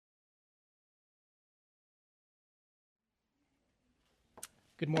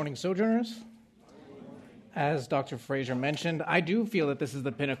Good morning, Sojourners. As Dr. Fraser mentioned, I do feel that this is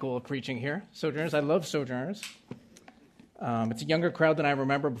the pinnacle of preaching here. Sojourners, I love Sojourners. It's a younger crowd than I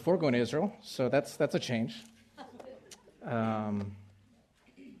remember before going to Israel, so that's a change. And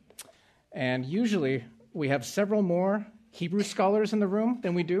usually we have several more Hebrew scholars in the room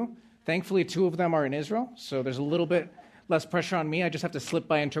than we do. Thankfully, 2 of them are in Israel, so there's a little bit less pressure on me. I just have to slip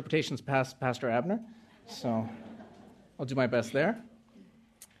by interpretations past Pastor Abner, so I'll do my best there.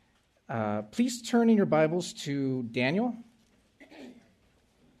 Please turn in your Bibles to Daniel.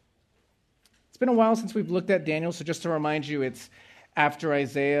 It's been a while since we've looked at Daniel, so just to remind you, it's after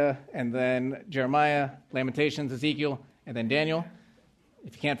Isaiah, and then Jeremiah, Lamentations, Ezekiel, and then Daniel.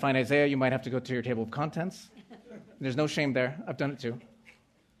 If you can't find Isaiah, you might have to go to your table of contents. There's no shame there. I've done it too.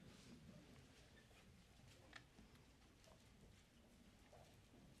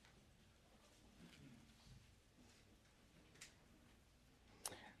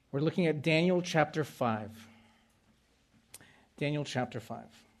 We're looking at Daniel chapter 5. Daniel chapter 5.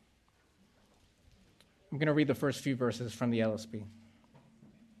 I'm going to read the first few verses from the LSB.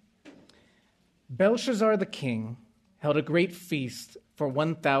 Belshazzar the king held a great feast for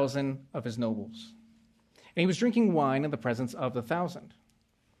 1,000 of his nobles, and he was drinking wine in the presence of the 1,000.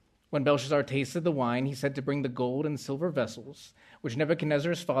 When Belshazzar tasted the wine, he said to bring the gold and silver vessels, which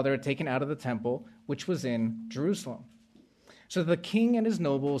Nebuchadnezzar's father had taken out of the temple, which was in Jerusalem, so that the king and his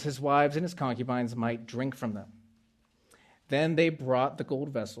nobles, his wives, and his concubines might drink from them. Then they brought the gold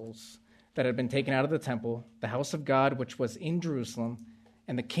vessels that had been taken out of the temple, the house of God, which was in Jerusalem,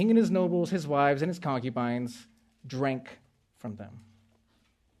 and the king and his nobles, his wives, and his concubines drank from them.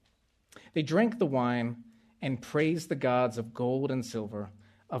 They drank the wine and praised the gods of gold and silver,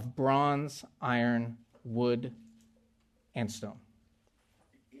 of bronze, iron, wood, and stone.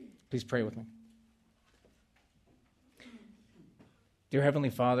 Please pray with me. Dear Heavenly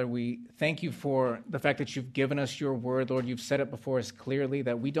Father, we thank you for the fact that you've given us your word. Lord, you've said it before us clearly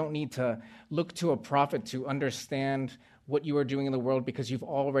that we don't need to look to a prophet to understand what you are doing in the world because you've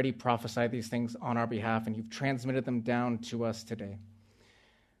already prophesied these things on our behalf and you've transmitted them down to us today.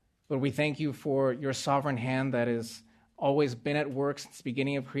 Lord, we thank you for your sovereign hand that has always been at work since the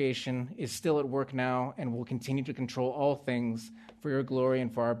beginning of creation, is still at work now, and will continue to control all things for your glory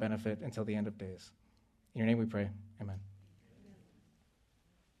and for our benefit until the end of days. In your name we pray. Amen.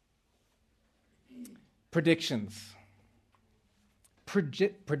 Predictions.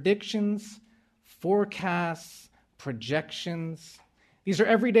 Predictions, forecasts, projections. These are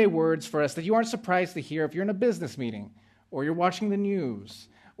everyday words for us that you aren't surprised to hear if you're in a business meeting, or you're watching the news,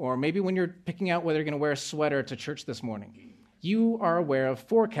 or maybe when you're picking out whether you're going to wear a sweater to church this morning. You are aware of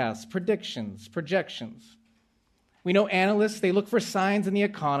forecasts, predictions, projections. We know analysts, they look for signs in the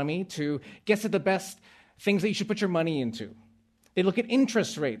economy to guess at the best things that you should put your money into. They look at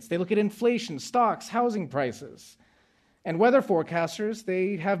interest rates. They look at inflation, stocks, housing prices. And weather forecasters,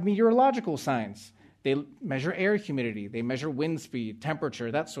 they have meteorological signs. They measure air humidity. They measure wind speed,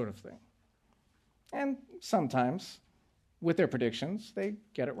 temperature, that sort of thing. And sometimes, with their predictions, they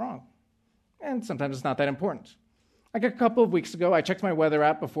get it wrong. And sometimes it's not that important. Like a couple of weeks ago, I checked my weather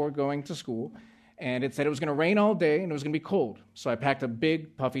app before going to school, and it said it was going to rain all day and it was going to be cold. So I packed a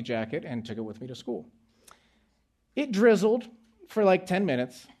big puffy jacket and took it with me to school. It drizzled for like 10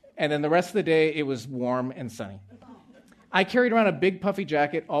 minutes, and then the rest of the day, it was warm and sunny. I carried around a big puffy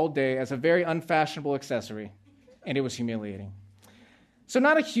jacket all day as a very unfashionable accessory, and it was humiliating. So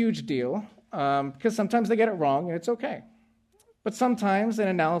not a huge deal, because sometimes they get it wrong, and it's okay. But sometimes an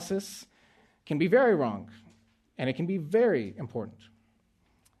analysis can be very wrong, and it can be very important.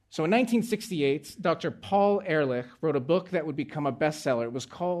 So in 1968, Dr. Paul Ehrlich wrote a book that would become a bestseller. It was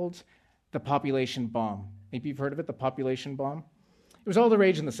called The Population Bomb. Maybe you've heard of it, The Population Bomb? It was all the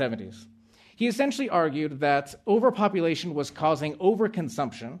rage in the 70s. He essentially argued that overpopulation was causing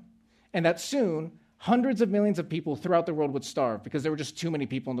overconsumption and that soon hundreds of millions of people throughout the world would starve because there were just too many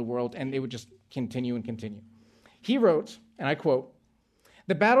people in the world and they would just continue and continue. He wrote, and I quote,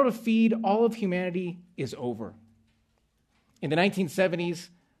 "The battle to feed all of humanity is over. In the 1970s,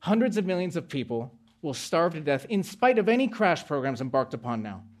 hundreds of millions of people will starve to death in spite of any crash programs embarked upon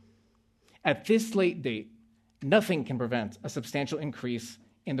now. At this late date, nothing can prevent a substantial increase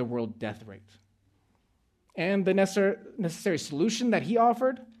in the world death rate." And the necessary solution that he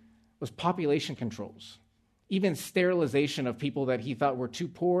offered was population controls, even sterilization of people that he thought were too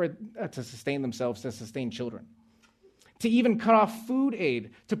poor to sustain themselves, to sustain children, to even cut off food aid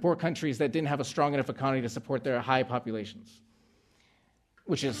to poor countries that didn't have a strong enough economy to support their high populations,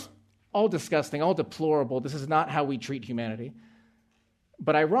 which is all disgusting, all deplorable. This is not how we treat humanity.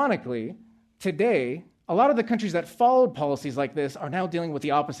 But ironically, today, A lot of the countries that followed policies like this are now dealing with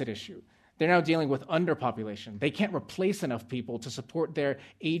the opposite issue. They're now dealing with underpopulation. They can't replace enough people to support their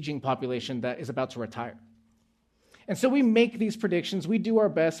aging population that is about to retire. And so we make these predictions, we do our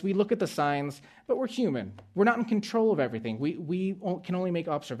best, we look at the signs, but we're human. We're not in control of everything. We can only make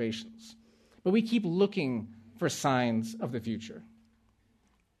observations. But we keep looking for signs of the future.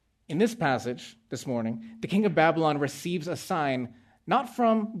 In this passage this morning, the king of Babylon receives a sign not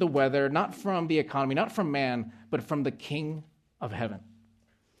from the weather, not from the economy, not from man, but from the king of heaven.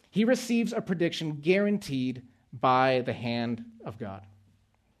 He receives a prediction guaranteed by the hand of God.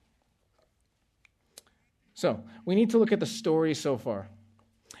 So, we need to look at the story so far.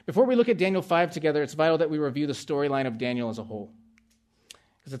 Before we look at Daniel 5 together, it's vital that we review the storyline of Daniel as a whole.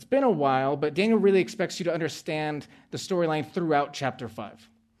 Because it's been a while, but Daniel really expects you to understand the storyline throughout chapter 5.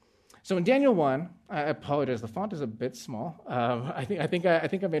 So in Daniel 1, I apologize, the font is a bit small. I think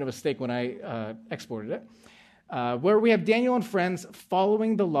I made a mistake when I exported it. Where we have Daniel and friends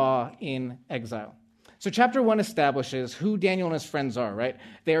following the law in exile. So chapter 1 establishes who Daniel and his friends are, right?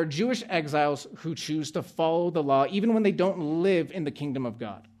 They are Jewish exiles who choose to follow the law even when they don't live in the kingdom of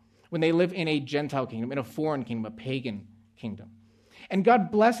God, when they live in a Gentile kingdom, in a foreign kingdom, a pagan kingdom. And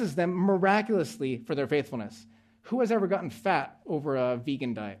God blesses them miraculously for their faithfulness. Who has ever gotten fat over a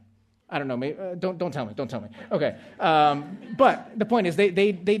vegan diet? I don't know. Maybe, don't tell me. Okay. But the point is they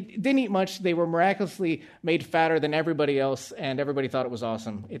didn't eat much. They were miraculously made fatter than everybody else, and everybody thought it was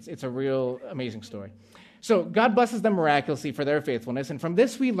awesome. It's a real amazing story. So God blesses them miraculously for their faithfulness, and from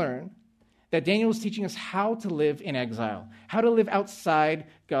this we learn that Daniel is teaching us how to live in exile, how to live outside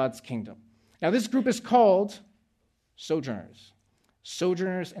God's kingdom. Now this group is called sojourners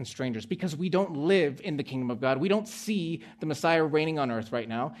and strangers, because we don't live in the kingdom of God. We don't see the Messiah reigning on earth right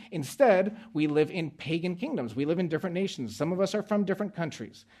now. Instead, we live in pagan kingdoms. We live in different nations. Some of us are from different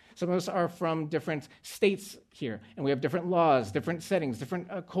countries. Some of us are from different states here, and we have different laws, different settings, different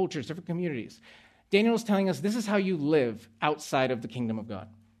cultures, different communities. Daniel is telling us this is how you live outside of the kingdom of God.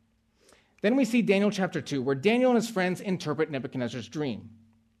 Then we see Daniel chapter 2, where Daniel and his friends interpret Nebuchadnezzar's dream.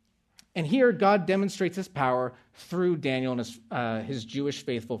 And here, God demonstrates his power through Daniel and his Jewish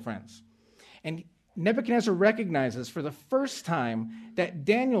faithful friends. And Nebuchadnezzar recognizes for the first time that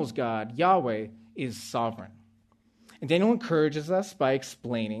Daniel's God, Yahweh, is sovereign. And Daniel encourages us by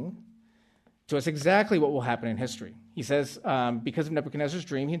explaining to us exactly what will happen in history. He says, because of Nebuchadnezzar's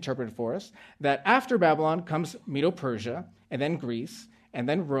dream, he interpreted for us, that after Babylon comes Medo-Persia, and then Greece, and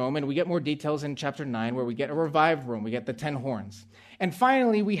then Rome, and we get more details in chapter 9, where we get a revived Rome, we get the 10 horns. And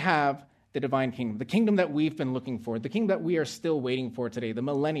finally, we have the divine kingdom, the kingdom that we've been looking for, the kingdom that we are still waiting for today, the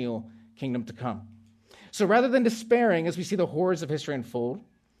millennial kingdom to come. So rather than despairing as we see the horrors of history unfold,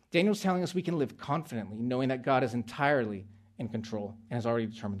 Daniel's telling us we can live confidently, knowing that God is entirely in control and has already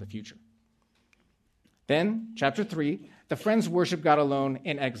determined the future. Then, chapter 3, the friends worship God alone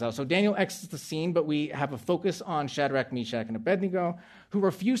in exile. So Daniel exits the scene, but we have a focus on Shadrach, Meshach, and Abednego, who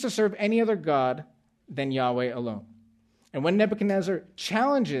refuse to serve any other God than Yahweh alone. And when Nebuchadnezzar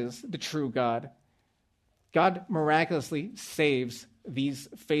challenges the true God, God miraculously saves these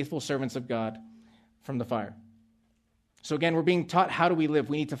faithful servants of God from the fire. So again, we're being taught how do we live.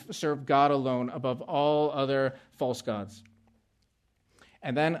 We need to serve God alone above all other false gods.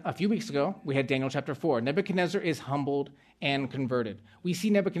 And then a few weeks ago, we had Daniel chapter 4. Nebuchadnezzar is humbled and converted. We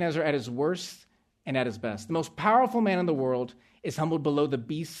see Nebuchadnezzar at his worst and at his best. The most powerful man in the world is humbled below the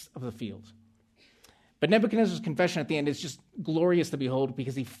beasts of the field. But Nebuchadnezzar's confession at the end is just glorious to behold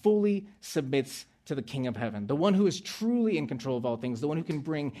because he fully submits to the King of heaven, the one who is truly in control of all things, the one who can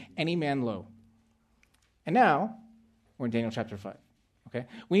bring any man low. And now, we're in Daniel chapter 5. Okay?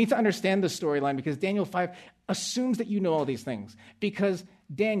 We need to understand the storyline because Daniel 5 assumes that you know all these things, because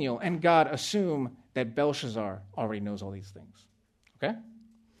Daniel and God assume that Belshazzar already knows all these things. Okay?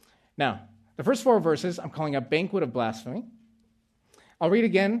 Now, the first 4 verses I'm calling a banquet of blasphemy. I'll read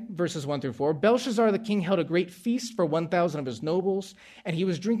again verses 1 through 4. Belshazzar the king held a great feast for 1,000 of his nobles, and he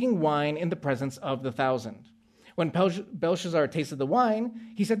was drinking wine in the presence of the 1,000. When Belshazzar tasted the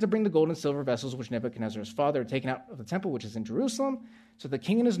wine, he said to bring the gold and silver vessels which Nebuchadnezzar his father had taken out of the temple which is in Jerusalem, so the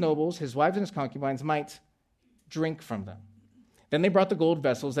king and his nobles, his wives and his concubines might drink from them. Then they brought the gold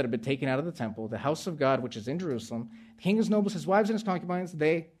vessels that had been taken out of the temple, the house of God which is in Jerusalem. The king, his nobles, his wives and his concubines,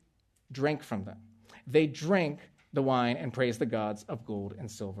 they drank from them. They drank the wine and praised the gods of gold and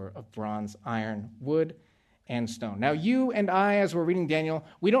silver, of bronze, iron, wood, and stone. Now, you and I, as we're reading Daniel,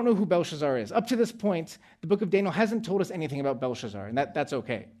 we don't know who Belshazzar is. Up to this point, the book of Daniel hasn't told us anything about Belshazzar, and that's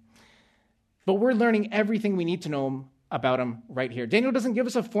okay. But we're learning everything we need to know him about him right here. Daniel doesn't give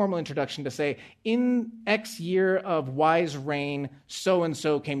us a formal introduction to say, in X year of wise reign,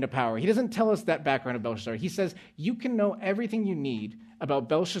 so-and-so came to power. He doesn't tell us that background of Belshazzar. He says, you can know everything you need about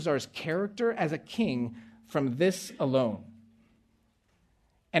Belshazzar's character as a king from this alone.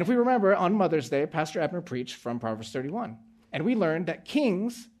 And if we remember, on Mother's Day, Pastor Ebner preached from Proverbs 31. And we learned that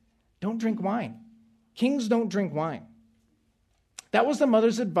kings don't drink wine. Kings don't drink wine. That was the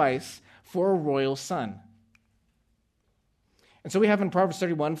mother's advice for a royal son. And so we have in Proverbs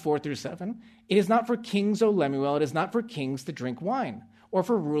 31, 4-7, it is not for kings, O Lemuel, it is not for kings to drink wine, or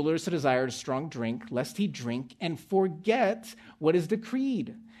for rulers to desire a strong drink, lest he drink and forget what is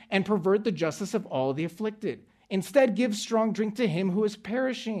decreed, and pervert the justice of all the afflicted. Instead, give strong drink to him who is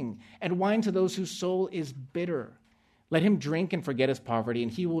perishing, and wine to those whose soul is bitter. Let him drink and forget his poverty,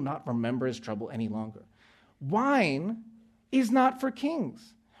 and he will not remember his trouble any longer. Wine is not for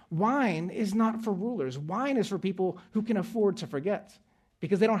kings. Wine is not for rulers. Wine is for people who can afford to forget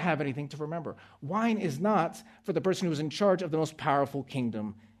because they don't have anything to remember. Wine is not for the person who is in charge of the most powerful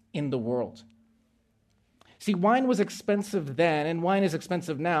kingdom in the world. See, wine was expensive then, and wine is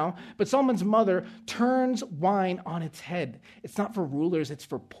expensive now, but Solomon's mother turns wine on its head. It's not for rulers, it's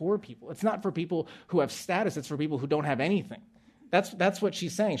for poor people. It's not for people who have status, it's for people who don't have anything. That's what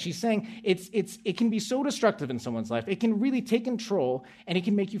she's saying. She's saying it can be so destructive in someone's life. It can really take control, and it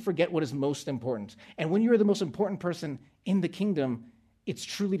can make you forget what is most important. And when you're the most important person in the kingdom, it's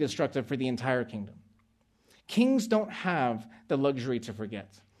truly destructive for the entire kingdom. Kings don't have the luxury to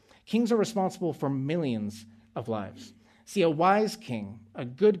forget. Kings are responsible for millions of lives. See, a wise king, a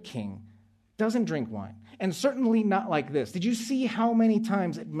good king, doesn't drink wine, and certainly not like this. Did you see how many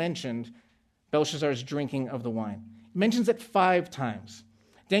times it mentioned Belshazzar's drinking of the wine? It mentions it 5 times.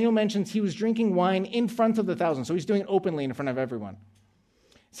 Daniel mentions he was drinking wine in front of the thousands, so he's doing it openly in front of everyone.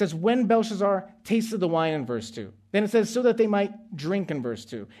 It says, when Belshazzar tasted the wine in verse 2. Then it says, so that they might drink in verse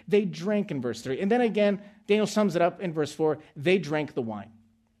 2. They drank in verse 3. And then again, Daniel sums it up in verse 4. They drank the wine.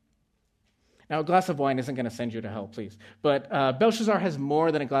 Now, a glass of wine isn't going to send you to hell, please. But Belshazzar has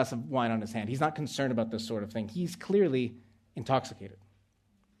more than a glass of wine on his hand. He's not concerned about this sort of thing. He's clearly intoxicated.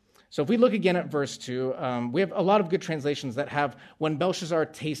 So if we look again at verse 2, we have a lot of good translations that have when Belshazzar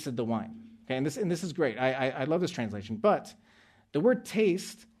tasted the wine. Okay, and this is great. I love this translation. But the word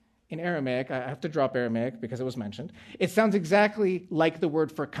taste in Aramaic, I have to drop Aramaic because it was mentioned. It sounds exactly like the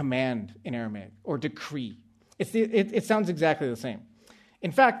word for command in Aramaic or decree. It sounds exactly the same.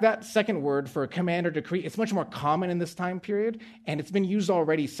 In fact, that second word for command or decree, it's much more common in this time period, and it's been used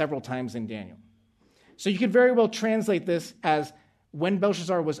already several times in Daniel. So you could very well translate this as when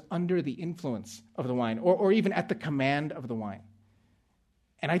Belshazzar was under the influence of the wine, or even at the command of the wine.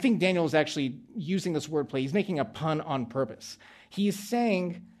 And I think Daniel is actually using this wordplay. He's making a pun on purpose. He is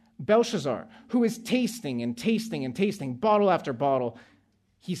saying Belshazzar, who is tasting and tasting and tasting, bottle after bottle,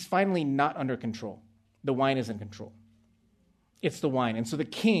 he's finally not under control. The wine is in control. It's the wine. And so the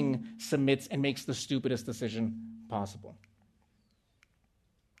king submits and makes the stupidest decision possible.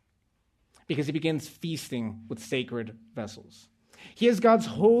 Because he begins feasting with sacred vessels. He has God's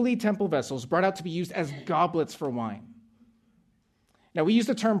holy temple vessels brought out to be used as goblets for wine. Now, we use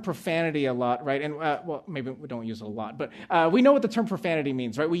the term profanity a lot, right? And, well, maybe we don't use it a lot, but we know what the term profanity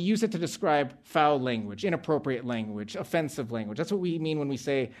means, right? We use it to describe foul language, inappropriate language, offensive language. That's what we mean when we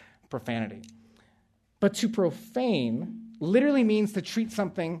say profanity. But to profane literally means to treat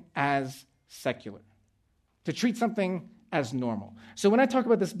something as secular, to treat something as normal. So when I talk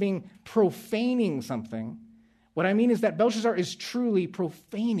about this being profaning something, what I mean is that Belshazzar is truly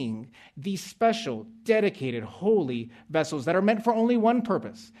profaning these special, dedicated, holy vessels that are meant for only one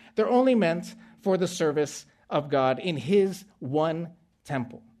purpose. They're only meant for the service of God in his one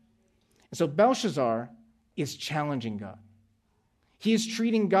temple. And so Belshazzar is challenging God. He is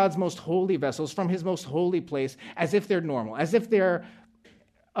treating God's most holy vessels from his most holy place as if they're normal, as if they're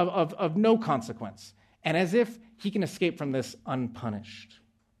of no consequence, and as if he can escape from this unpunished.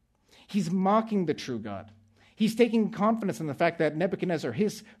 He's mocking the true God. He's taking confidence in the fact that Nebuchadnezzar,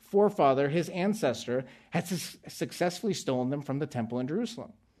 his forefather, his ancestor, has successfully stolen them from the temple in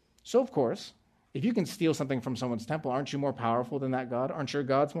Jerusalem. So, of course, if you can steal something from someone's temple, aren't you more powerful than that God? Aren't your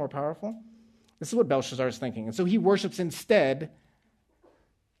gods more powerful? This is what Belshazzar is thinking. And so he worships instead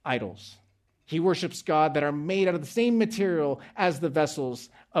idols. He worships God that are made out of the same material as the vessels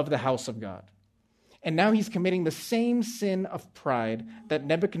of the house of God. And now he's committing the same sin of pride that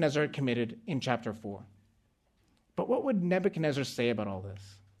Nebuchadnezzar committed in chapter 4. But what would Nebuchadnezzar say about all this?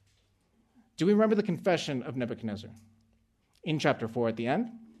 Do we remember the confession of Nebuchadnezzar? In chapter 4 at the end,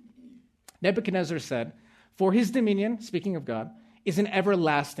 Nebuchadnezzar said, "For his dominion," speaking of God, "is an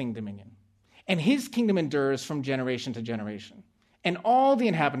everlasting dominion, and his kingdom endures from generation to generation. And all the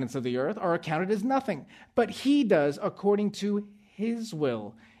inhabitants of the earth are accounted as nothing, but he does according to his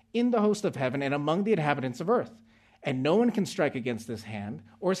will in the host of heaven and among the inhabitants of earth. And no one can strike against this hand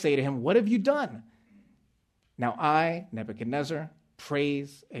or say to him, what have you done? Now I, Nebuchadnezzar,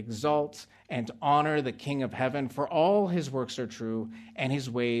 praise, exalt, and honor the King of heaven, for all his works are true and his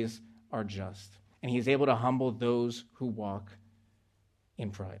ways are just. And he is able to humble those who walk in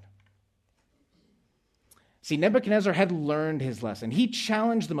pride. See, Nebuchadnezzar had learned his lesson. He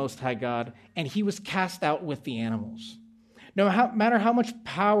challenged the Most High God, and he was cast out with the animals. No matter how much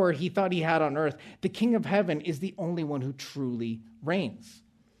power he thought he had on earth, the King of heaven is the only one who truly reigns.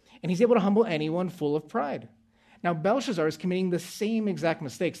 And he's able to humble anyone full of pride. Now, Belshazzar is committing the same exact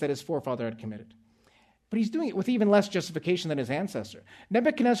mistakes that his forefather had committed. But he's doing it with even less justification than his ancestor.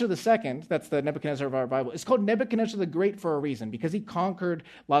 Nebuchadnezzar II, that's the Nebuchadnezzar of our Bible, is called Nebuchadnezzar the Great for a reason, because he conquered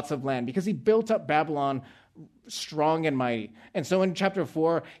lots of land, because he built up Babylon strong and mighty. And so in chapter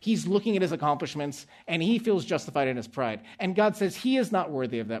 4, he's looking at his accomplishments, and he feels justified in his pride. And God says, he is not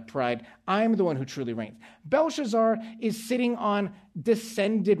worthy of that pride. I'm the one who truly reigns. Belshazzar is sitting on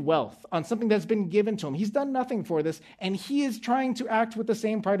descended wealth, on something that's been given to him. He's done nothing for this, and he is trying to act with the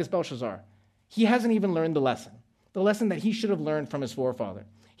same pride as Belshazzar. He hasn't even learned the lesson that he should have learned from his forefather.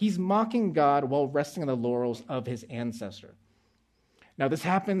 He's mocking God while resting on the laurels of his ancestor. Now, this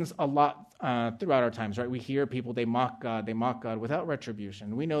happens a lot throughout our times, right? We hear people, they mock God without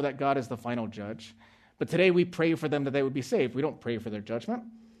retribution. We know that God is the final judge, but today we pray for them that they would be saved. We don't pray for their judgment.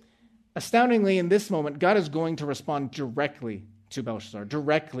 Astoundingly, in this moment, God is going to respond directly to Belshazzar,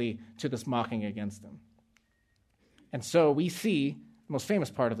 directly to this mocking against him. And so we see the most famous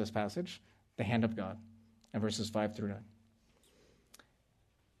part of this passage, the hand of God, in verses 5 through 9.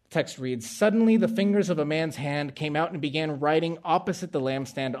 The text reads, "Suddenly the fingers of a man's hand came out and began writing opposite the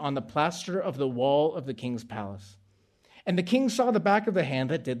lampstand on the plaster of the wall of the king's palace. And the king saw the back of the hand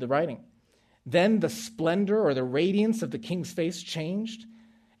that did the writing. Then the splendor or the radiance of the king's face changed,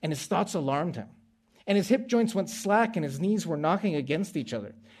 and his thoughts alarmed him. And his hip joints went slack, and his knees were knocking against each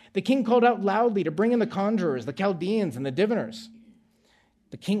other. The king called out loudly to bring in the conjurers, the Chaldeans, and the diviners.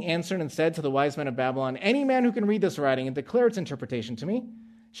 The king answered and said to the wise men of Babylon, 'Any man who can read this writing and declare its interpretation to me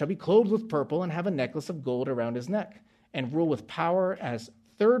shall be clothed with purple and have a necklace of gold around his neck, and rule with power as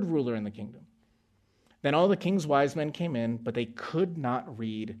third ruler in the kingdom.' Then all the king's wise men came in, but they could not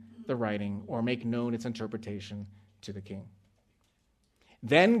read the writing or make known its interpretation to the king.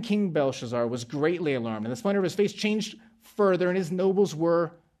 Then King Belshazzar was greatly alarmed, and the splendor of his face changed further, and his nobles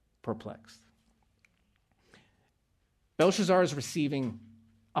were perplexed." Belshazzar is receiving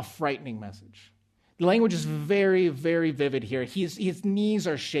a frightening message. The language is very, very vivid here. His knees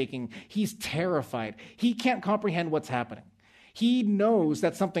are shaking. He's terrified. He can't comprehend what's happening. He knows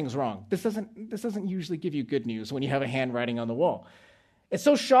that something's wrong. This doesn't usually give you good news when you have a handwriting on the wall. It's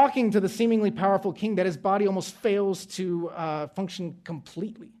so shocking to the seemingly powerful king that his body almost fails to function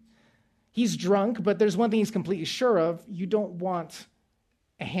completely. He's drunk, but there's one thing he's completely sure of. You don't want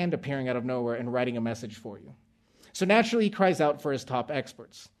a hand appearing out of nowhere and writing a message for you. So naturally, he cries out for his top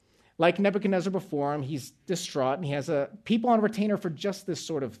experts. Like Nebuchadnezzar before him, he's distraught, and he has people on retainer for just this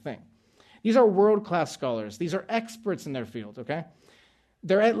sort of thing. These are world-class scholars. These are experts in their field, okay?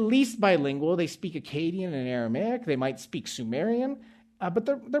 They're at least bilingual. They speak Akkadian and Aramaic. They might speak Sumerian, but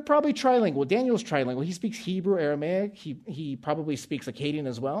they're probably trilingual. Daniel's trilingual. He speaks Hebrew, Aramaic. He probably speaks Akkadian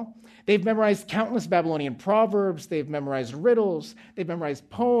as well. They've memorized countless Babylonian proverbs. They've memorized riddles. They've memorized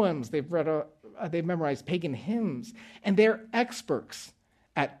poems. They've memorized pagan hymns. And they're experts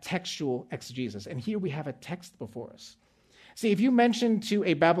at textual exegesis. And here we have a text before us. See, if you mention to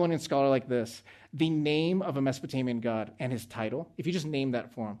a Babylonian scholar like this the name of a Mesopotamian god and his title, if you just name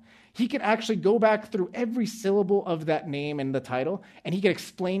that for him, he could actually go back through every syllable of that name and the title, and he could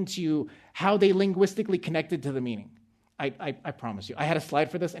explain to you how they linguistically connected to the meaning. I promise you. I had a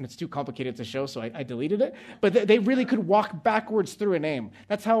slide for this, and it's too complicated to show, so I deleted it. But they really could walk backwards through a name.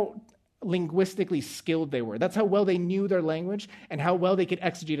 That's how linguistically skilled they were. That's how well they knew their language and how well they could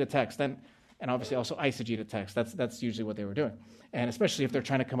exegete a text. And obviously also eisegete a text. That's usually what they were doing. And especially if they're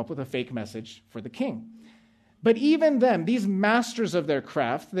trying to come up with a fake message for the king. But even them, these masters of their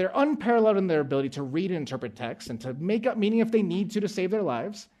craft, they're unparalleled in their ability to read and interpret text and to make up meaning if they need to save their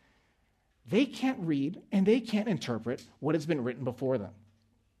lives. They can't read and they can't interpret what has been written before them.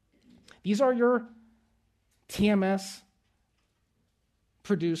 These are your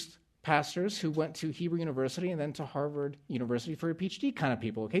TMS-produced pastors who went to Hebrew University and then to Harvard University for a PhD kind of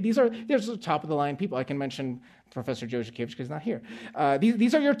people, okay? These are top-of-the-line people. I can mention Professor Joe Zukevich because he's not here.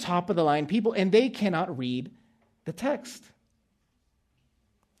 These are your top-of-the-line people, and they cannot read the text.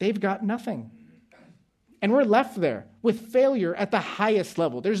 they've got nothing. And we're left there with failure at the highest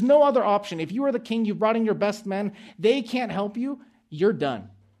level. There's no other option. If you are the king, you brought in your best men, they can't help you, you're done.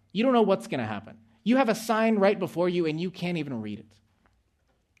 You don't know what's going to happen. You have a sign right before you, and you can't even read it.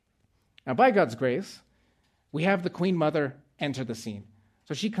 Now, by God's grace, we have the queen mother enter the scene.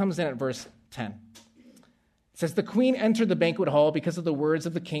 So she comes in at verse 10. It says, "The queen entered the banquet hall because of the words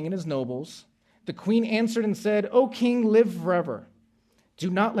of the king and his nobles. The queen answered and said, 'O king, live forever. Do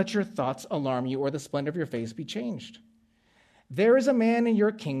not let your thoughts alarm you or the splendor of your face be changed. There is a man in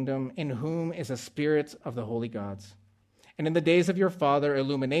your kingdom in whom is a spirit of the holy gods. And in the days of your father,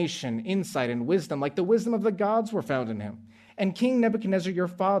 illumination, insight, and wisdom, like the wisdom of the gods, were found in him. And King Nebuchadnezzar, your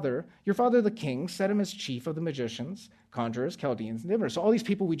father the king, set him as chief of the magicians, conjurers, Chaldeans, and diviners.'" So all these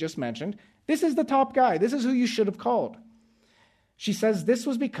people we just mentioned, this is the top guy. This is who you should have called. She says this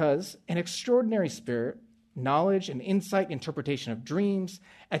was because an extraordinary spirit, knowledge and insight, interpretation of dreams,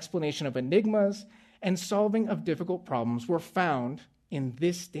 explanation of enigmas, and solving of difficult problems were found in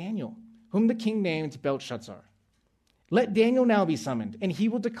this Daniel, whom the king named Belshazzar. Let Daniel now be summoned, and he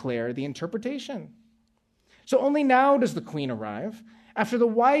will declare the interpretation. So only now does the queen arrive. After the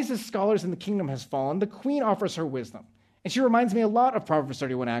wisest scholars in the kingdom has fallen, the queen offers her wisdom. And she reminds me a lot of Proverbs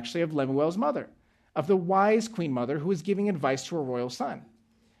 31, actually, of Lemuel's mother, of the wise queen mother who is giving advice to her royal son.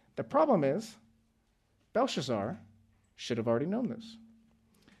 The problem is, Belshazzar should have already known this.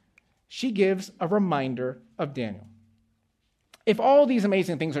 She gives a reminder of Daniel. If all these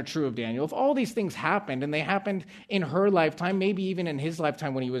amazing things are true of Daniel, if all these things happened, and they happened in her lifetime, maybe even in his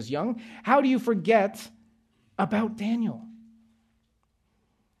lifetime when he was young, how do you forget about Daniel?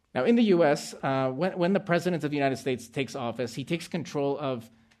 Now, in the U.S., when the President of the United States takes office, he takes control of,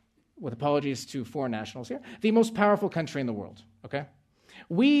 with apologies to foreign nationals here, the most powerful country in the world, okay?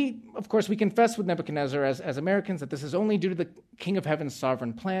 We confess with Nebuchadnezzar as Americans that this is only due to the King of Heaven's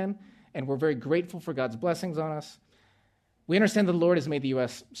sovereign plan, and we're very grateful for God's blessings on us. We understand that the Lord has made the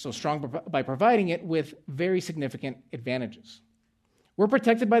U.S. so strong by providing it with very significant advantages. We're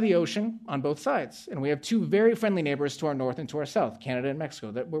protected by the ocean on both sides, and we have two very friendly neighbors to our north and to our south, Canada and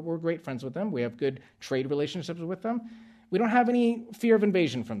Mexico. We're great friends with them. We have good trade relationships with them. We don't have any fear of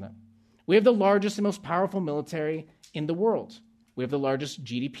invasion from them. We have the largest and most powerful military in the world. We have the largest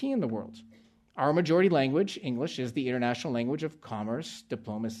GDP in the world. Our majority language, English, is the international language of commerce,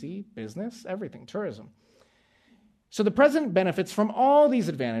 diplomacy, business, everything, tourism. So the president benefits from all these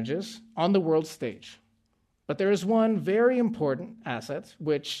advantages on the world stage. But there is one very important asset,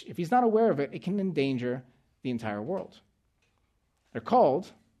 which, if he's not aware of it, it can endanger the entire world. They're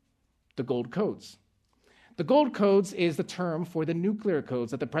called the Gold Codes. The Gold Codes is the term for the nuclear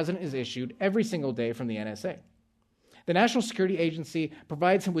codes that the president is issued every single day from the NSA. The National Security Agency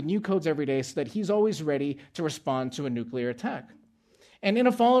provides him with new codes every day so that he's always ready to respond to a nuclear attack. And in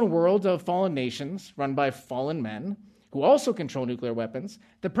a fallen world of fallen nations run by fallen men who also control nuclear weapons,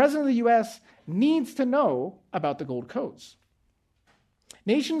 the president of the U.S. needs to know about the Gold Codes.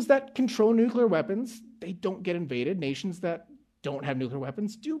 Nations that control nuclear weapons, they don't get invaded. Nations that don't have nuclear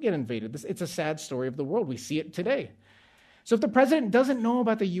weapons do get invaded. It's a sad story of the world. We see it today. So if the president doesn't know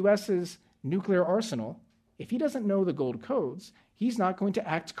about the U.S.'s nuclear arsenal, if he doesn't know the Gold Codes, he's not going to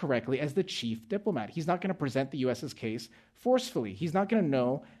act correctly as the chief diplomat. He's not going to present the U.S.'s case forcefully. He's not going to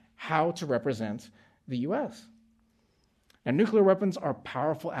know how to represent the U.S. Now, nuclear weapons are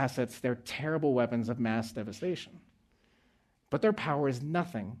powerful assets. They're terrible weapons of mass devastation. But their power is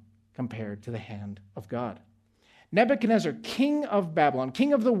nothing compared to the hand of God. Nebuchadnezzar, king of Babylon,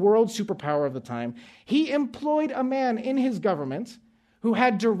 king of the world superpower of the time, he employed a man in his government who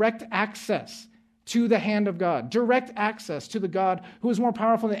had direct access to the hand of God, direct access to the God who is more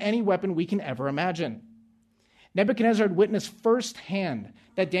powerful than any weapon we can ever imagine. Nebuchadnezzar had witnessed firsthand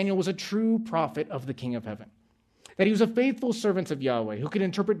that Daniel was a true prophet of the King of Heaven, that he was a faithful servant of Yahweh who could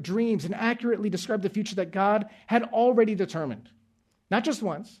interpret dreams and accurately describe the future that God had already determined, not just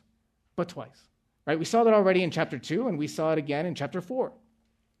once, but twice. Right? We saw that already in chapter 2, and we saw it again in chapter 4.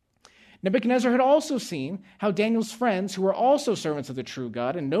 Nebuchadnezzar had also seen how Daniel's friends, who were also servants of the true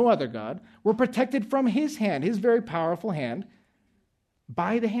God and no other God, were protected from his hand, his very powerful hand,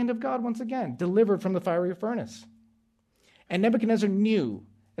 by the hand of God once again, delivered from the fiery furnace. And Nebuchadnezzar knew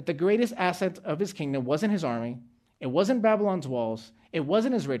that the greatest asset of his kingdom wasn't his army, it wasn't Babylon's walls, it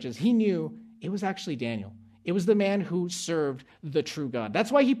wasn't his riches. He knew it was actually Daniel. It was the man who served the true God.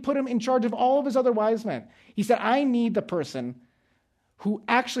 That's why he put him in charge of all of his other wise men. He said, I need the person who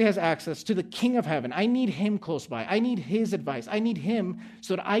actually has access to the King of Heaven. I need him close by. I need his advice. I need him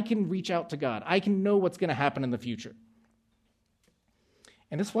so that I can reach out to God. I can know what's going to happen in the future.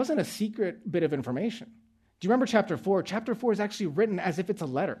 And this wasn't a secret bit of information. Do you remember chapter 4? Chapter 4 is actually written as if it's a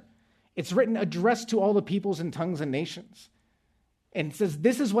letter. It's written addressed to all the peoples and tongues and nations. And it says,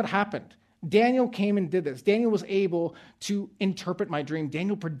 this is what happened. Daniel came and did this. Daniel was able to interpret my dream.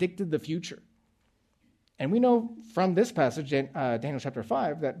 Daniel predicted the future. And we know from this passage, Daniel chapter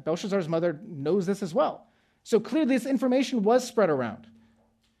 5, that Belshazzar's mother knows this as well. So clearly this information was spread around.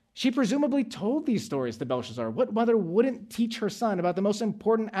 She presumably told these stories to Belshazzar. What mother wouldn't teach her son about the most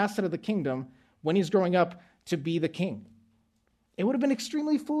important asset of the kingdom when he's growing up to be the king? It would have been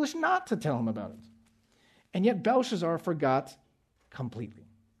extremely foolish not to tell him about it. And yet Belshazzar forgot completely.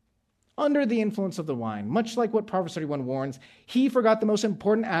 Under the influence of the wine, much like what Proverbs 31 warns, he forgot the most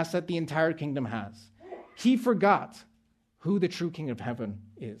important asset the entire kingdom has. He forgot who the true king of heaven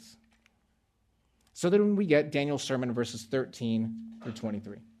is. So then we get Daniel's sermon, verses 13 through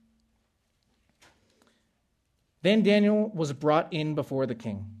 23. Then Daniel was brought in before the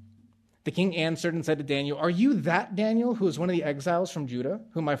king. The king answered and said to Daniel, "Are you that Daniel who is one of the exiles from Judah,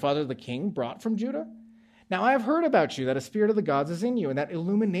 whom my father the king brought from Judah? Now I have heard about you, that a spirit of the gods is in you, and that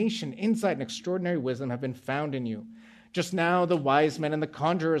illumination, insight, and extraordinary wisdom have been found in you. Just now the wise men and the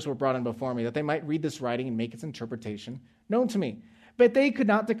conjurers were brought in before me, that they might read this writing and make its interpretation known to me. But they could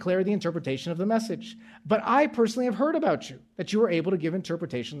not declare the interpretation of the message. But I personally have heard about you, that you are able to give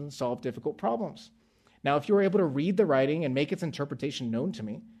interpretations and solve difficult problems. Now if you are able to read the writing and make its interpretation known to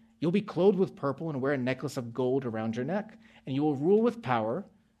me, you'll be clothed with purple and wear a necklace of gold around your neck, and you will rule with power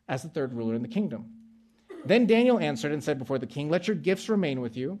as the third ruler in the kingdom." Then Daniel answered and said before the king, "Let your gifts remain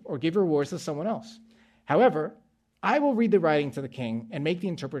with you, or give your rewards to someone else. However, I will read the writing to the king and make the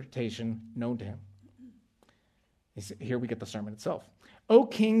interpretation known to him." Here we get the sermon itself. "O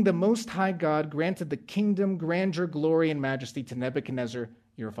king, the most high God granted the kingdom, grandeur, glory, and majesty to Nebuchadnezzar,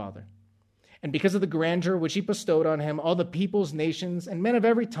 your father. And because of the grandeur which he bestowed on him, all the peoples, nations, and men of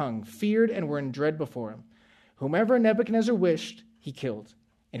every tongue feared and were in dread before him. Whomever Nebuchadnezzar wished, he killed.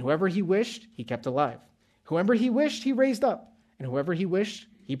 And whoever he wished, he kept alive. Whoever he wished, he raised up. And whoever he wished,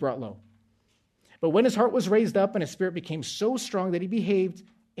 he brought low. But when his heart was raised up and his spirit became so strong that he behaved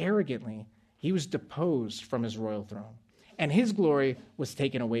arrogantly, he was deposed from his royal throne, and his glory was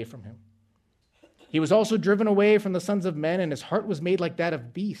taken away from him. He was also driven away from the sons of men, and his heart was made like that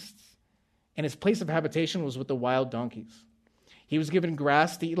of beasts, and his place of habitation was with the wild donkeys. He was given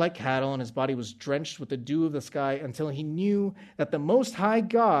grass to eat like cattle, and his body was drenched with the dew of the sky until he knew that the Most High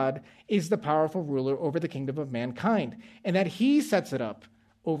God is the powerful ruler over the kingdom of mankind, and that he sets it up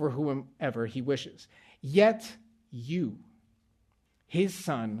over whomever he wishes. Yet you, his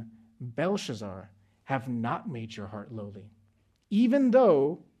son, Belshazzar, have not made your heart lowly, even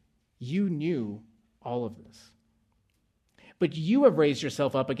though you knew all of this. But you have raised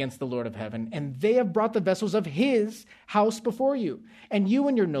yourself up against the Lord of heaven, and they have brought the vessels of his house before you. And you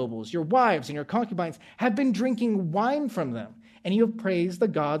and your nobles, your wives, and your concubines have been drinking wine from them, and you have praised the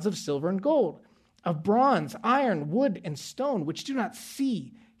gods of silver and gold, of bronze, iron, wood, and stone, which do not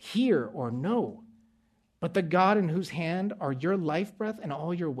see, hear, or know. But the God in whose hand are your life breath and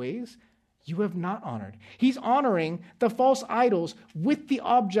all your ways, you have not honored. He's honoring the false idols with the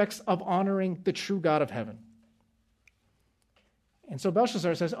objects of honoring the true God of heaven." And so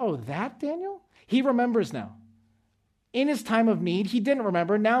Belshazzar says, "Oh, that Daniel?" He remembers now. In his time of need, he didn't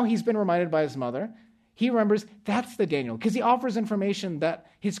remember. Now he's been reminded by his mother. He remembers that's the Daniel, because he offers information that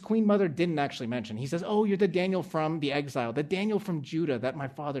his queen mother didn't actually mention. He says, "Oh, you're the Daniel from the exile, the Daniel from Judah that my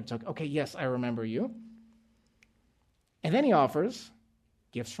father took. Okay, yes, I remember you." And then he offers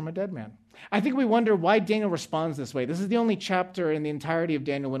gifts from a dead man. I think we wonder why Daniel responds this way. This is the only chapter in the entirety of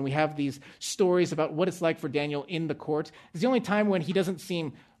Daniel when we have these stories about what it's like for Daniel in the court. It's the only time when he doesn't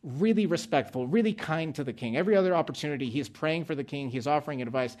seem really respectful, really kind to the king. Every other opportunity, he is praying for the king, he's offering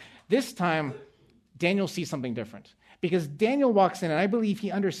advice. This time, Daniel sees something different. Because Daniel walks in, and I believe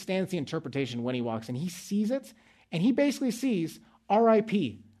he understands the interpretation when he walks in. He sees it, and he basically sees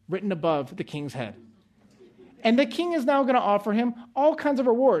R.I.P. written above the king's head. And the king is now going to offer him all kinds of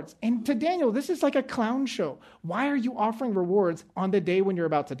rewards. And to Daniel, this is like a clown show. Why are you offering rewards on the day when you're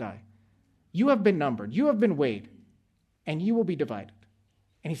about to die? You have been numbered. You have been weighed. And you will be divided.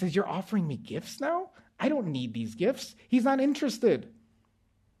 And he says, "You're offering me gifts now? I don't need these gifts." He's not interested.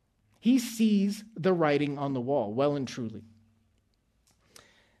 He sees the writing on the wall, well and truly.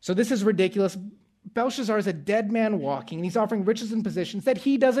 So this is ridiculous. Belshazzar is a dead man walking, and he's offering riches and positions that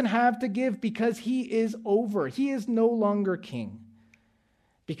he doesn't have to give because he is over. He is no longer king.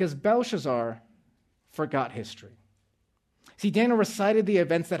 Because Belshazzar forgot history. See, Daniel recited the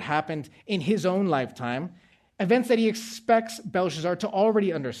events that happened in his own lifetime, events that he expects Belshazzar to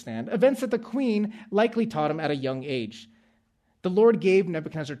already understand, events that the queen likely taught him at a young age. The Lord gave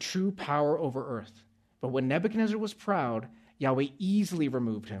Nebuchadnezzar true power over earth, But when Nebuchadnezzar was proud, Yahweh easily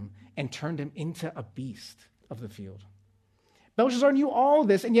removed him and turned him into a beast of the field. Belshazzar knew all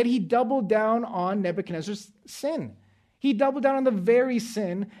this, and yet he doubled down on Nebuchadnezzar's sin. He doubled down on the very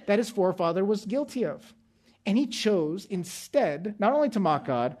sin that his forefather was guilty of. And he chose instead not only to mock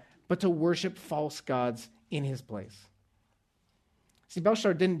God, but to worship false gods in his place. See,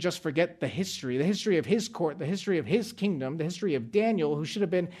 Belshazzar didn't just forget the history of his court, the history of his kingdom, the history of Daniel, who should have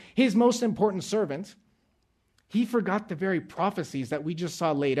been his most important servant. He forgot the very prophecies that we just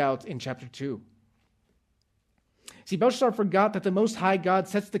saw laid out in chapter 2. See, Belshazzar forgot that the Most High God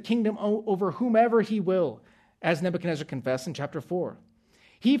sets the kingdom over whomever he will, as Nebuchadnezzar confessed in chapter 4.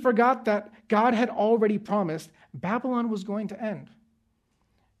 He forgot that God had already promised Babylon was going to end.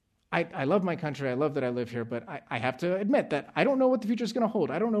 I love my country. I love that I live here, but I have to admit that I don't know what the future is going to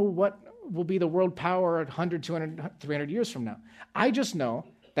hold. I don't know what will be the world power 100, 200, 300 years from now. I just know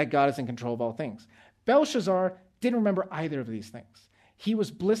that God is in control of all things. Belshazzar didn't remember either of these things. He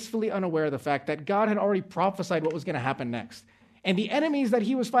was blissfully unaware of the fact that God had already prophesied what was going to happen next. And the enemies that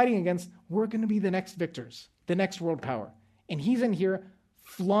he was fighting against were going to be the next victors, the next world power. And he's in here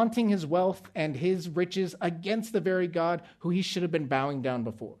flaunting his wealth and his riches against the very God who he should have been bowing down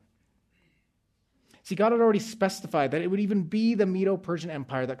before. See, God had already specified that it would even be the Medo-Persian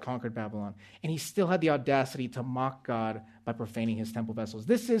Empire that conquered Babylon, and he still had the audacity to mock God by profaning his temple vessels.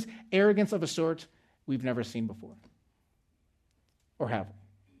 This is arrogance of a sort we've never seen before. Or have we?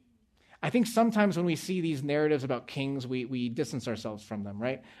 I think sometimes when we see these narratives about kings, we distance ourselves from them,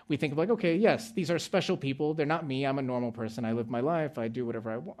 right? We think of like, okay, yes, these are special people. They're not me. I'm a normal person. I live my life. I do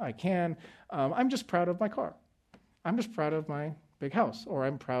whatever I can. I'm just proud of my car. I'm just proud of my big house, or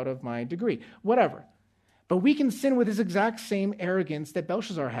I'm proud of my degree, whatever. But we can sin with this exact same arrogance that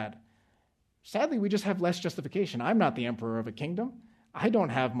Belshazzar had. Sadly, we just have less justification. I'm not the emperor of a kingdom. I don't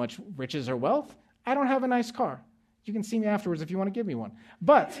have much riches or wealth. I don't have a nice car. You can see me afterwards if you want to give me one.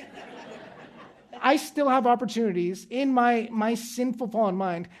 But I still have opportunities in my sinful, fallen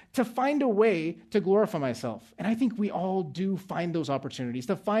mind to find a way to glorify myself. And I think we all do find those opportunities,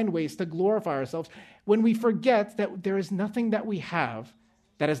 to find ways to glorify ourselves when we forget that there is nothing that we have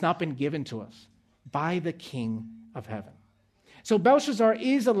that has not been given to us by the King of heaven. So Belshazzar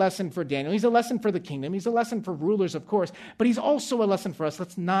is a lesson for Daniel. He's a lesson for the kingdom. He's a lesson for rulers, of course, but he's also a lesson for us.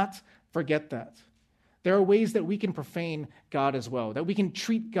 Let's not forget that. There are ways that we can profane God as well, that we can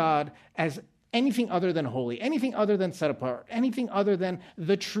treat God as anything other than holy, anything other than set apart, anything other than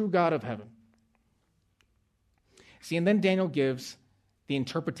the true God of heaven. See, and then Daniel gives the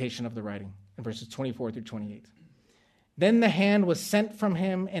interpretation of the writing in verses 24 through 28. Then the hand was sent from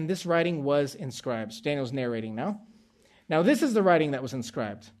him, and this writing was inscribed. So Daniel's narrating now. Now this is the writing that was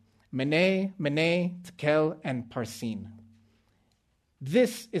inscribed. Mene, Mene, Tekel, and Parsin.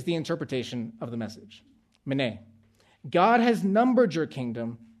 This is the interpretation of the message. Mene, God has numbered your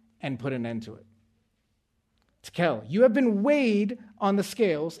kingdom and put an end to it. Tekel, you have been weighed on the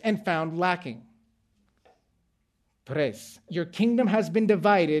scales and found lacking. Peres, your kingdom has been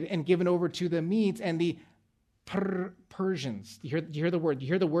divided and given over to the Medes and the Persians. You hear the word. You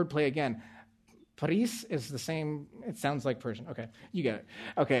hear the word play again. Paris is the same. It sounds like Persian. Okay, you get it.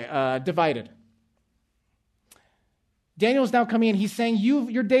 Okay, divided. Daniel's now coming in. He's saying,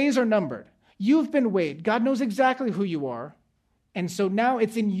 your days are numbered. You've been weighed. God knows exactly who you are. And so now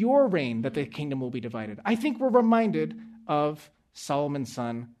it's in your reign that the kingdom will be divided. I think we're reminded of Solomon's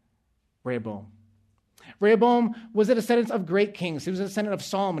son, Rehoboam. Rehoboam was a descendant of great kings. He was a descendant of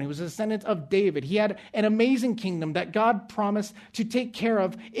Solomon. He was a descendant of David. He had an amazing kingdom that God promised to take care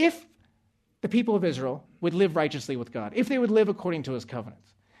of if the people of Israel would live righteously with God, if they would live according to his covenant.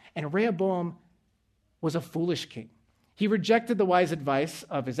 And Rehoboam was a foolish king. He rejected the wise advice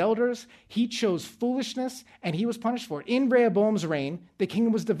of his elders. He chose foolishness, and he was punished for it. In Rehoboam's reign, the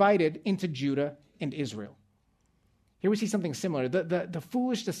kingdom was divided into Judah and Israel. Here we see something similar. The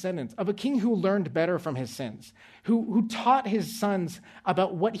foolish descendant of a king who learned better from his sins, who taught his sons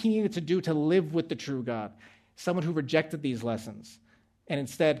about what he needed to do to live with the true God. Someone who rejected these lessons and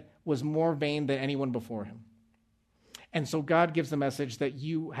instead was more vain than anyone before him. And so God gives the message that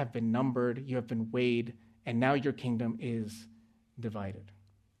you have been numbered, you have been weighed, and now your kingdom is divided.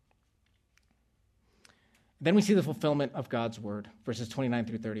 Then we see the fulfillment of God's word, verses 29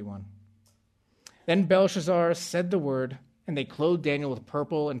 through 31. Then Belshazzar said the word, and they clothed Daniel with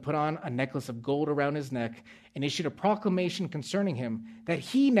purple and put on a necklace of gold around his neck and issued a proclamation concerning him that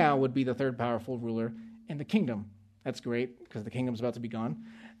he now would be the third powerful ruler in the kingdom. That's great, because the kingdom's about to be gone.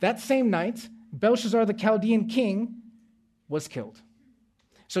 That same night, Belshazzar, the Chaldean king, was killed.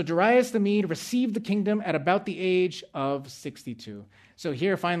 So Darius the Mede received the kingdom at about the age of 62. So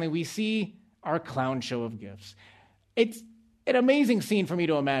here, finally, we see our clown show of gifts. It's an amazing scene for me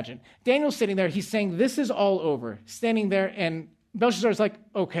to imagine. Daniel's sitting there, he's saying, this is all over, standing there, and Belshazzar's like,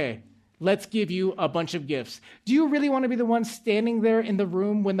 okay, let's give you a bunch of gifts. Do you really want to be the one standing there in the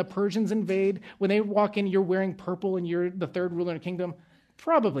room when the Persians invade? When they walk in, you're wearing purple and you're the third ruler in the kingdom?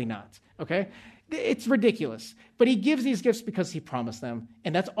 Probably not, okay? It's ridiculous. But he gives these gifts because he promised them,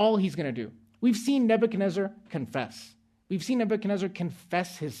 and that's all he's going to do. We've seen Nebuchadnezzar confess. We've seen Nebuchadnezzar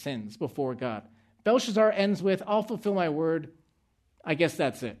confess his sins before God. Belshazzar ends with, I'll fulfill my word. I guess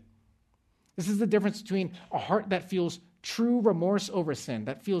that's it. This is the difference between a heart that feels true remorse over sin,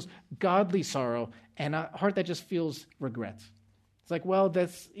 that feels godly sorrow, and a heart that just feels regret. It's like, well,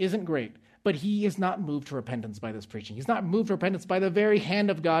 this isn't great. But he is not moved to repentance by this preaching. He's not moved to repentance by the very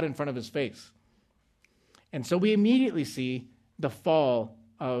hand of God in front of his face. And so we immediately see the fall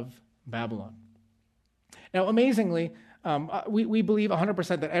of Babylon. Now, amazingly, we believe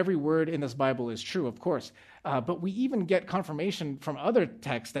 100% that every word in this Bible is true, of course. But we even get confirmation from other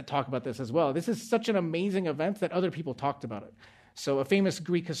texts that talk about this as well. This is such an amazing event that other people talked about it. So a famous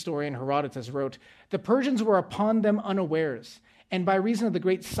Greek historian, Herodotus, wrote, the Persians were upon them unawares, and by reason of the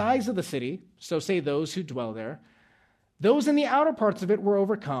great size of the city, so say those who dwell there, those in the outer parts of it were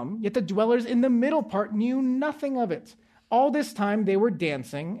overcome, yet the dwellers in the middle part knew nothing of it. All this time they were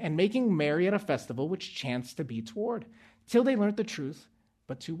dancing and making merry at a festival which chanced to be toward, till they learnt the truth,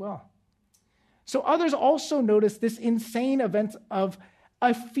 but too well. So others also noticed this insane event of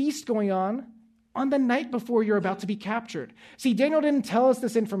a feast going on the night before you're about to be captured. See, Daniel didn't tell us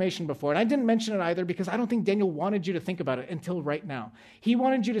this information before, and I didn't mention it either because I don't think Daniel wanted you to think about it until right now. He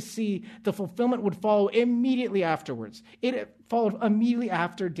wanted you to see the fulfillment would follow immediately afterwards. It followed immediately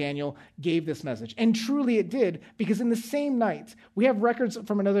after Daniel gave this message. And truly it did, because in the same night, we have records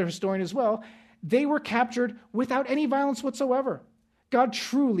from another historian as well, they were captured without any violence whatsoever. God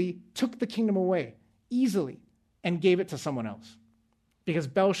truly took the kingdom away easily and gave it to someone else because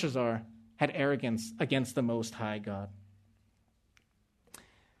Belshazzar had arrogance against the Most High God.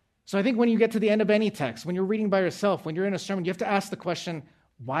 So I think when you get to the end of any text, when you're reading by yourself, when you're in a sermon, you have to ask the question,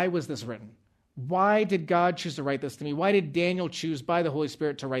 why was this written? Why did God choose to write this to me? Why did Daniel choose by the Holy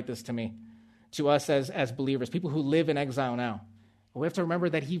Spirit to write this to me, to us as believers, people who live in exile now? Well, we have to remember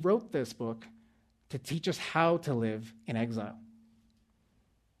that he wrote this book to teach us how to live in exile.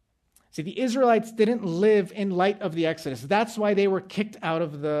 See, the Israelites didn't live in light of the Exodus. That's why they were kicked out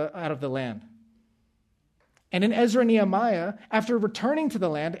of the land. And in Ezra and Nehemiah, after returning to the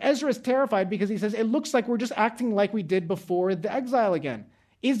land, Ezra is terrified because he says, it looks like we're just acting like we did before the exile again.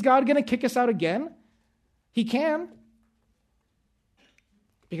 Is God going to kick us out again? He can.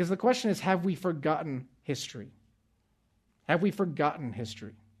 Because the question is, have we forgotten history? Have we forgotten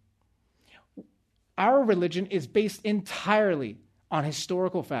history? Our religion is based entirely on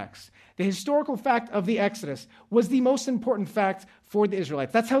historical facts. The historical fact of the Exodus was the most important fact for the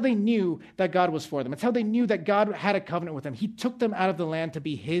Israelites. That's how they knew that God was for them. It's how they knew that God had a covenant with them. He took them out of the land to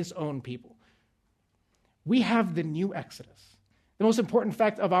be his own people. We have the new Exodus. The most important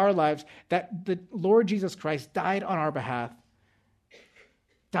fact of our lives, that the Lord Jesus Christ died on our behalf,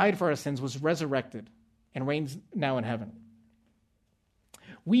 died for our sins, was resurrected, and reigns now in heaven.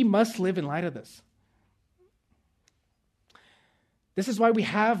 We must live in light of this. This is why we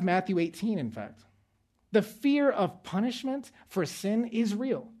have Matthew 18, in fact. The fear of punishment for sin is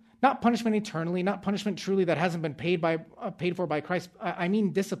real. Not punishment eternally, not punishment truly that hasn't been paid for by Christ. I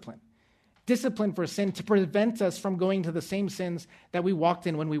mean discipline. Discipline for sin to prevent us from going to the same sins that we walked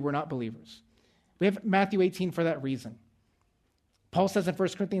in when we were not believers. We have Matthew 18 for that reason. Paul says in 1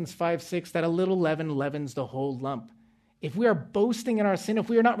 Corinthians 5:6 that a little leaven leavens the whole lump. If we are boasting in our sin, if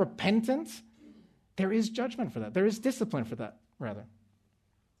we are not repentant, there is judgment for that. There is discipline for that, rather.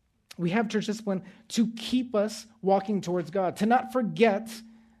 We have church discipline to keep us walking towards God, to not forget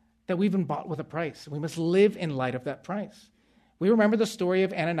that we've been bought with a price. We must live in light of that price. We remember the story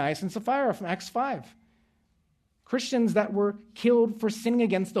of Ananias and Sapphira from Acts 5. Christians that were killed for sinning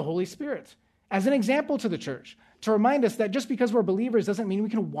against the Holy Spirit, as an example to the church, to remind us that just because we're believers doesn't mean we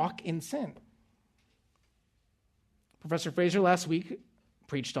can walk in sin. Professor Fraser last week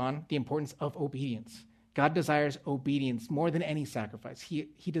preached on the importance of obedience. God desires obedience more than any sacrifice.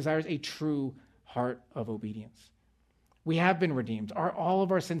 He desires a true heart of obedience. We have been redeemed. All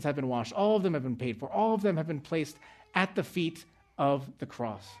of our sins have been washed. All of them have been paid for. All of them have been placed at the feet of the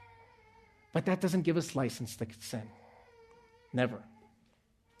cross. But that doesn't give us license to sin. Never.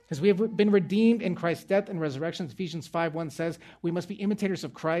 Because we have been redeemed in Christ's death and resurrection. Ephesians 5:1 says we must be imitators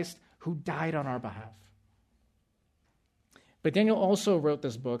of Christ who died on our behalf. But Daniel also wrote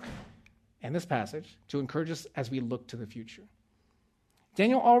this book and this passage to encourage us as we look to the future.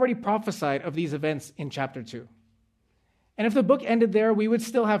 Daniel already prophesied of these events in chapter 2. And if the book ended there, we would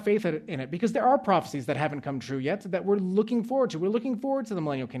still have faith in it because there are prophecies that haven't come true yet that we're looking forward to. We're looking forward to the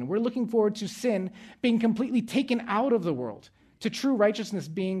millennial kingdom. We're looking forward to sin being completely taken out of the world, to true righteousness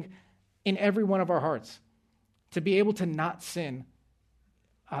being in every one of our hearts, to be able to not sin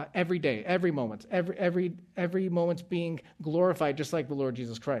every day, every moment, every moment being glorified just like the Lord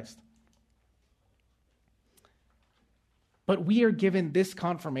Jesus Christ. But we are given this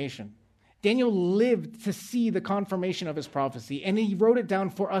confirmation. Daniel lived to see the confirmation of his prophecy, and he wrote it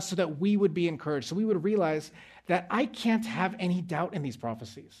down for us so that we would be encouraged, so we would realize that I can't have any doubt in these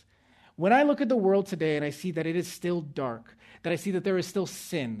prophecies. When I look at the world today and I see that it is still dark, that I see that there is still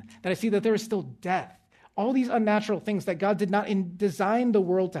sin, that I see that there is still death, all these unnatural things that God did not design the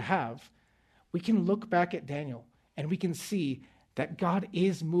world to have, we can look back at Daniel and we can see that God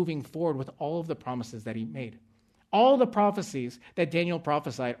is moving forward with all of the promises that he made. All the prophecies that Daniel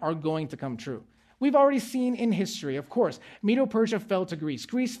prophesied are going to come true. We've already seen in history, of course, Medo-Persia fell to Greece.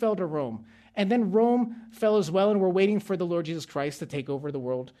 Greece fell to Rome. And then Rome fell as well, and we're waiting for the Lord Jesus Christ to take over the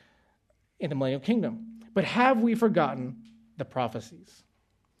world in the millennial kingdom. But have we forgotten the prophecies?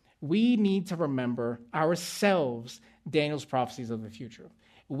 We need to remember ourselves Daniel's prophecies of the future.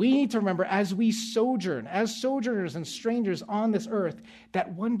 We need to remember as we sojourn, as sojourners and strangers on this earth,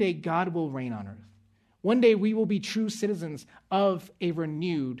 that one day God will reign on earth. One day we will be true citizens of a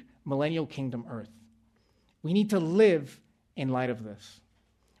renewed millennial kingdom earth. We need to live in light of this.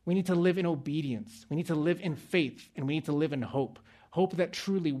 We need to live in obedience. We need to live in faith, and we need to live in hope. Hope that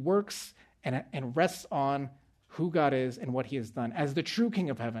truly works and rests on who God is and what he has done as the true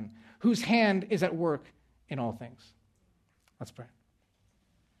King of heaven, whose hand is at work in all things. Let's pray.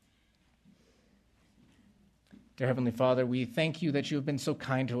 Dear Heavenly Father, we thank you that you have been so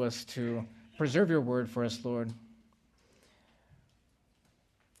kind to us to preserve your word for us, Lord.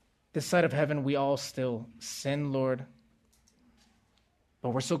 This side of heaven, we all still sin, Lord.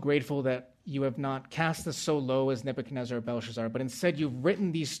 But we're so grateful that you have not cast us so low as Nebuchadnezzar or Belshazzar, but instead you've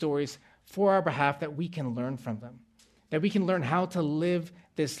written these stories for our behalf that we can learn from them, that we can learn how to live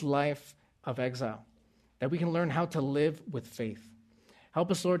this life of exile, that we can learn how to live with faith. Help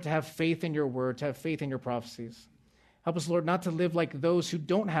us, Lord, to have faith in your word, to have faith in your prophecies. Help us, Lord, not to live like those who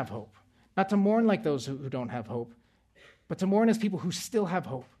don't have hope, not to mourn like those who don't have hope, but to mourn as people who still have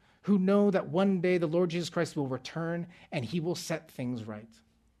hope, who know that one day the Lord Jesus Christ will return and he will set things right.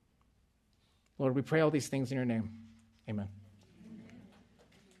 Lord, we pray all these things in your name. Amen.